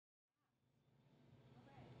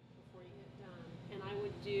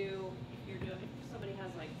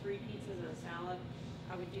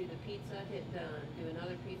I would do the pizza, hit done, do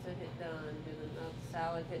another pizza, hit done, do another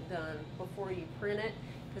salad, hit done before you print it.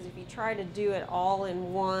 Because if you try to do it all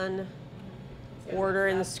in one order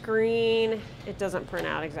in the screen, it doesn't print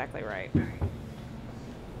out exactly right.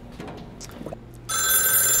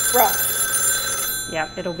 Rough.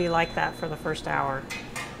 Yep, it'll be like that for the first hour.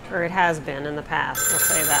 Or it has been in the past, we'll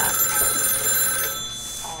say that.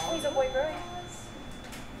 Weasel Boy Brewing.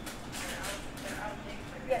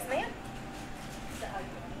 Yes, ma'am.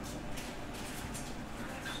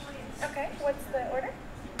 Okay, what's the order?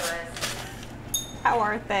 How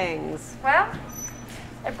are things? Well,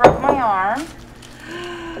 I broke my arm.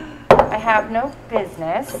 I have no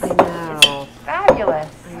business. I know. It's fabulous.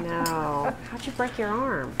 I know. How'd you break your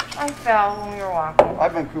arm? I fell when we were walking.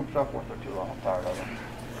 I've been cooped up with her too long. I'm tired of it.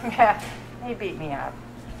 Yeah, he beat me up.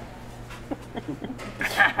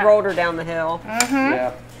 Rolled her down the hill. Mm-hmm.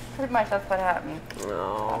 Yeah. Pretty much that's what happened.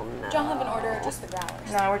 Oh, no. Don't have an order, just the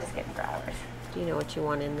growlers. No, we're just getting growlers. Do you know what you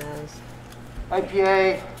want in those?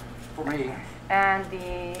 IPA for me. And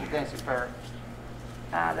the Dancing Parrot.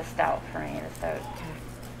 stout for me, the stout.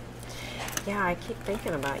 Yeah, I keep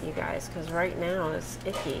thinking about you guys because right now it's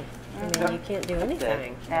icky. I mean, you can't do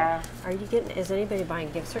anything. Yeah. Are you getting, is anybody buying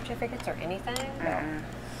gift certificates or anything?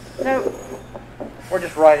 No. We're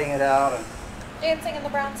just writing it out and Dancing in the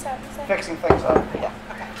brown stout, you said? fixing things up. Yeah.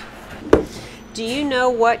 Okay. Do you know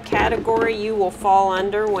what category you will fall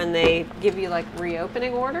under when they give you like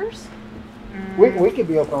reopening orders? We could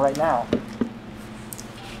be open right now.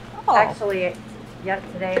 Oh. Actually,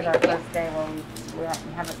 today is our first day where we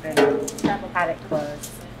haven't had it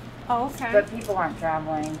closed. Oh, okay. But people aren't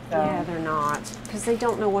traveling, so. Yeah, they're not. Because they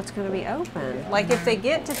don't know what's going to be open. Like if they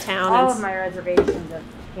get to town All and... of my reservations have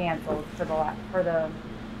canceled for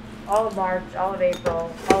all of March, all of April,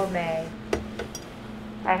 all of May.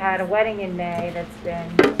 I had a wedding in May that's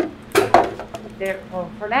been, well,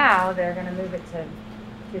 for now, they're going to move it to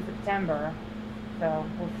September. So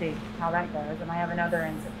we'll see how that goes. And I have another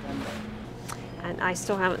in September. And I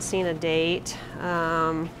still haven't seen a date.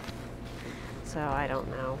 So I don't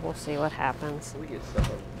know. We'll see what happens. We get stuff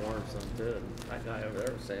up in Warrenson too, and that guy over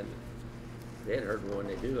there was saying they had heard when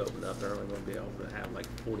they do open up, they're only going to be able to have like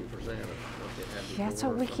 40% of what they had before. Yeah, that's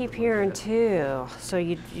what we keep like hearing that. too. So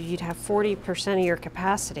you'd have 40% of your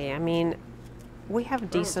capacity. I mean, we have a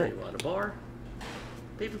But I'll decent... tell you what, a bar,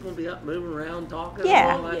 people going to be up moving around, talking,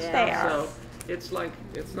 Yeah, and all that yeah, stuff. they are. So it's like,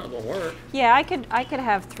 it's not going to work. Yeah, I could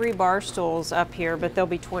have 3 bar stools up here, but there'll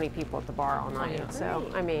be 20 people at the bar all night.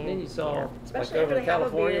 So, I mean... And then you saw, yeah. like Especially over after in they have a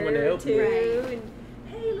California when they beer, opened too, it. and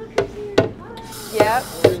hey, look who's here. Yep.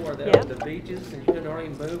 Where they Yep. opened the beaches and you couldn't hardly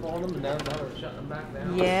move on them, and now they're shutting them back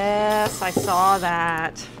down. Yes, I saw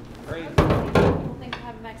that. Crazy. I don't think we'll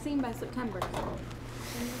have a vaccine by September.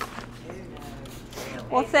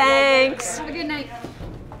 Well, thanks. Have a good night.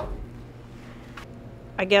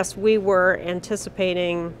 I guess we were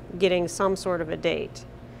anticipating getting some sort of a date.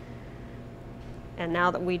 And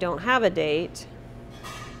now that we don't have a date,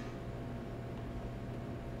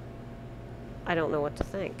 I don't know what to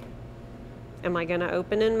think. Am I going to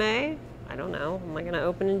open in May? I don't know. Am I going to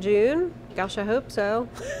open in June? Gosh, I hope so.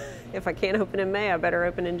 If I can't open in May, I better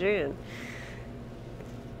open in June.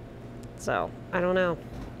 So, I don't know.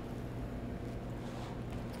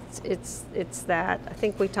 It's that, I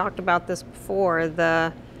think we talked about this before,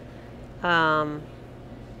 the having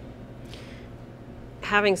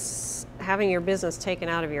your business taken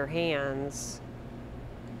out of your hands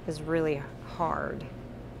is really hard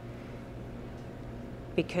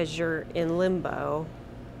because you're in limbo,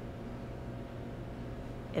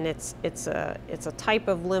 and it's a type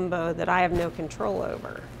of limbo that I have no control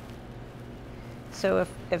over. So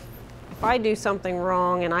if I do something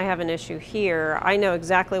wrong and I have an issue here, I know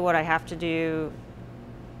exactly what I have to do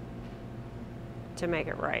to make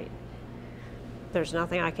it right. There's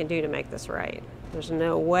nothing I can do to make this right. There's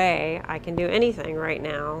no way I can do anything right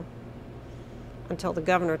now until the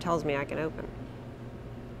governor tells me I can open.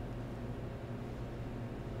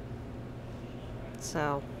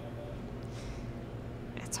 So,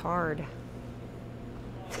 it's hard.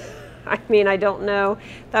 I mean, I don't know.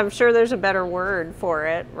 I'm sure there's a better word for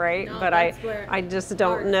it, right? No, but I just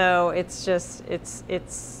don't hard. know. It's just,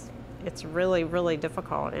 it's really, really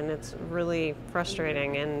difficult, and it's really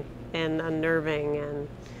frustrating and unnerving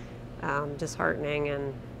and disheartening,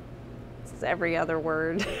 and it's every other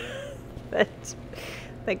word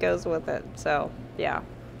that goes with it. So, yeah.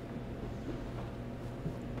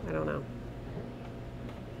 I don't know.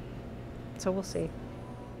 So we'll see.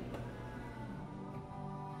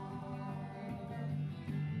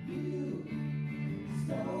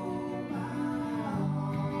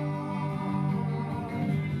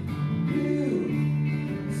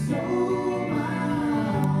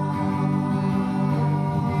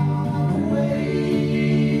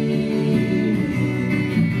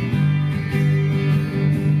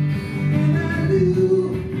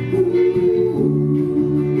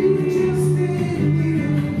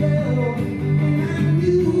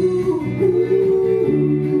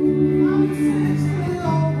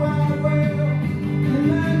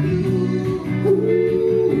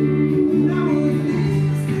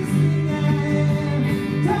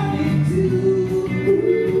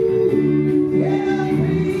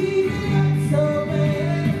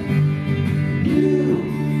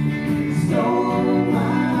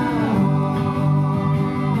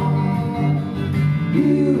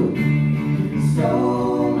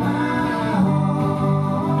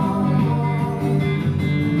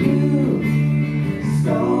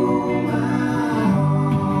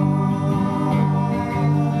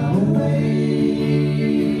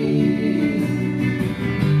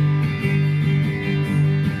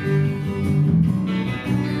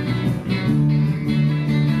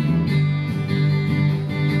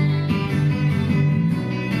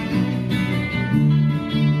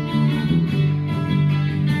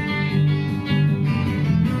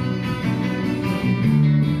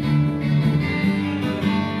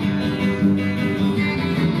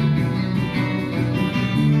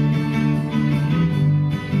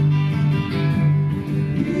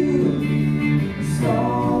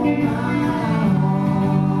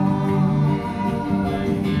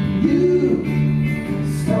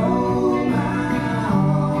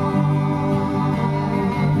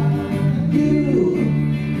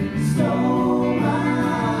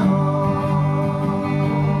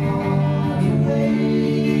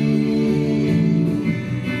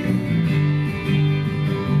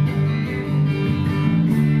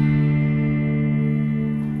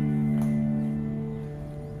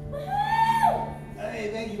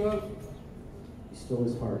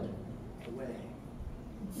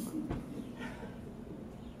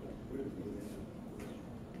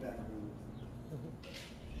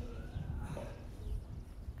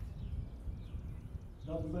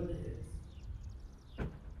 for this.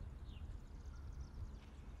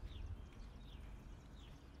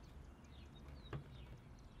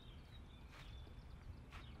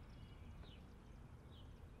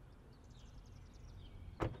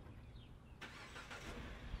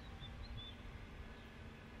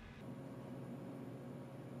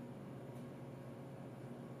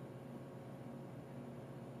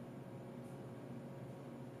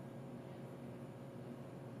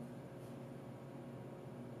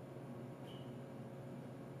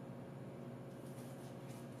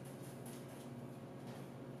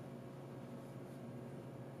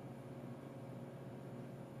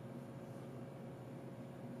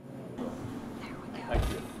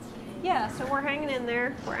 Yeah, so we're hanging in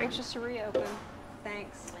there. We're anxious to reopen.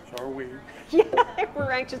 Thanks. So are we. Yeah,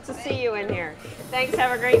 we're anxious to see you in here. Thanks,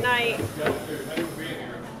 have a great night.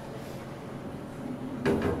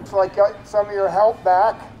 It's like got some of your help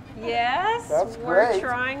back. Yes, That's we're great.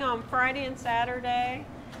 trying on Friday and Saturday.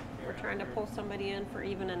 We're trying to pull somebody in for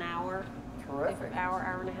even an hour. Terrific.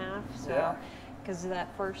 Hour and a half. So, Yeah. because that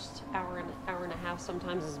first hour and a half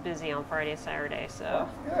sometimes is busy on Friday and Saturday. So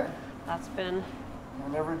That's good. that's been,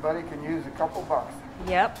 And everybody can use a couple bucks.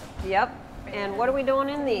 yep. And what are we doing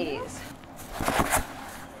in these?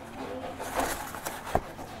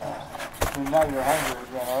 And now you're hungry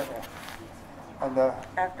again, aren't you? And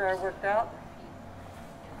After I worked out,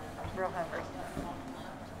 real hungry.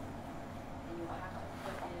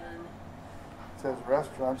 it says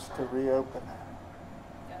restaurants to reopen.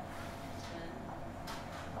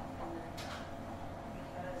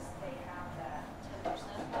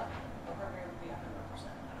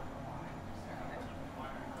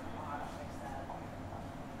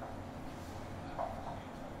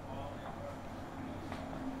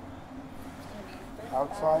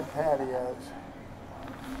 Outside patios.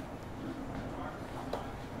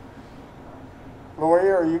 Lori,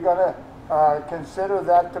 are you gonna consider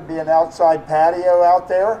that to be an outside patio out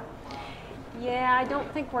there? Yeah, I don't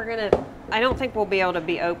think we'll be able to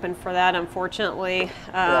be open for that, unfortunately.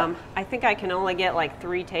 Yeah. I think I can only get like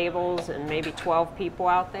 3 tables and maybe 12 people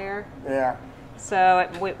out there. Yeah. So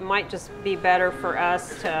it might just be better for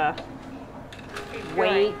us to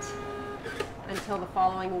wait until the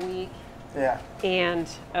following week Yeah. and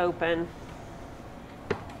open.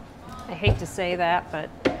 I hate to say that, but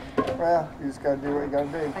Well, you just gotta do what you gotta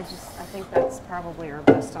do. I think that's probably our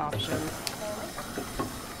best option.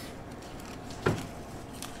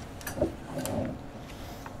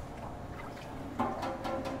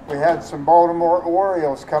 We had some Baltimore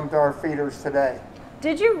Orioles come to our feeders today.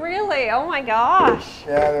 Did you really? Oh my gosh.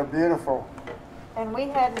 Yeah, they're beautiful. And we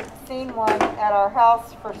hadn't seen one at our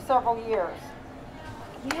house for several years.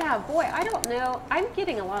 Yeah, boy, I don't know. I'm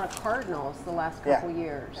getting a lot of cardinals the last Yeah. couple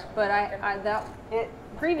years, but It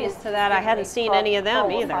previous to that, I hadn't seen any of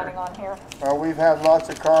them either. On here. Well, we've had lots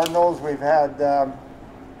of cardinals. We've had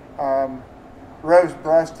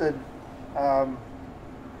rose-breasted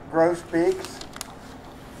grosbeaks,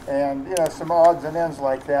 and some odds and ends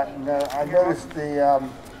like that. And I noticed the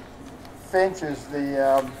finches,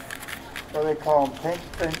 what do they call them? Pink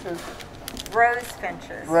finches. Rose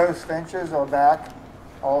finches. Rose finches are back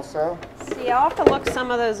also. See, I'll have to look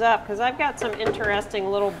some of those up because I've got some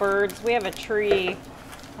interesting little birds. We have a tree.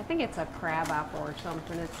 I think it's a crabapple or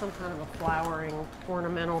something. It's some kind of a flowering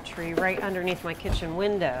ornamental tree right underneath my kitchen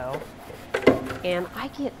window. And I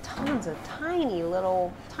get tons of tiny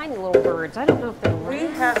little birds. I don't know if they're We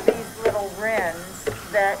wrens. have these little wrens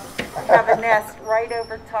that have a nest right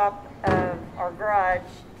over top of our garage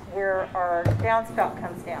where our downspout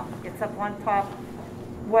comes down. It's up on top,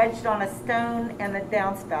 wedged on a stone, and the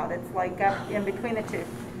downspout. It's like up in between the two.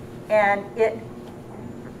 And it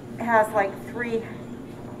has like 3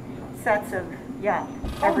 sets of young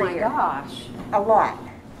every year. Oh my gosh. A lot.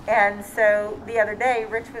 And so the other day,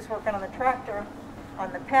 Rich was working on the tractor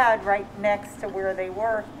on the pad right next to where they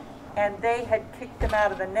were, and they had kicked them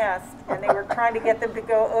out of the nest, and they were trying to get them to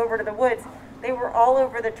go over to the woods. They were all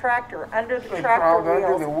over the tractor, under the They tractor crawled wheels,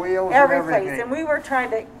 under the wheels every and place. everything. And we were trying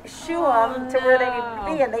to shoo them to where they needed to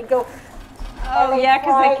be, and they'd go. Oh and they'd yeah,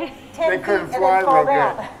 because fly they can't. 10 They feet couldn't and fly then fall real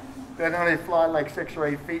down. good. They'd only fly like 6 or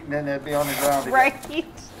 8 feet, and then they'd be on the ground again. Right.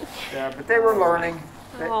 Yeah, but they were learning.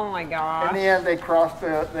 Oh my In gosh. the end, they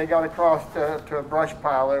got across to a brush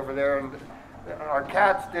pile over there, and our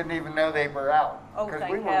cats didn't even know they were out. Oh, Because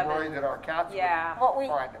thank we were heaven. worried that our cats Yeah. would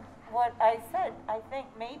find them. What I said, I think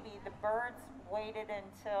maybe the birds waited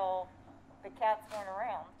until the cats weren't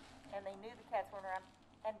around, and they knew the cats weren't around,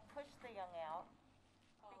 and pushed the young out,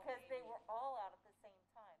 because they were all out of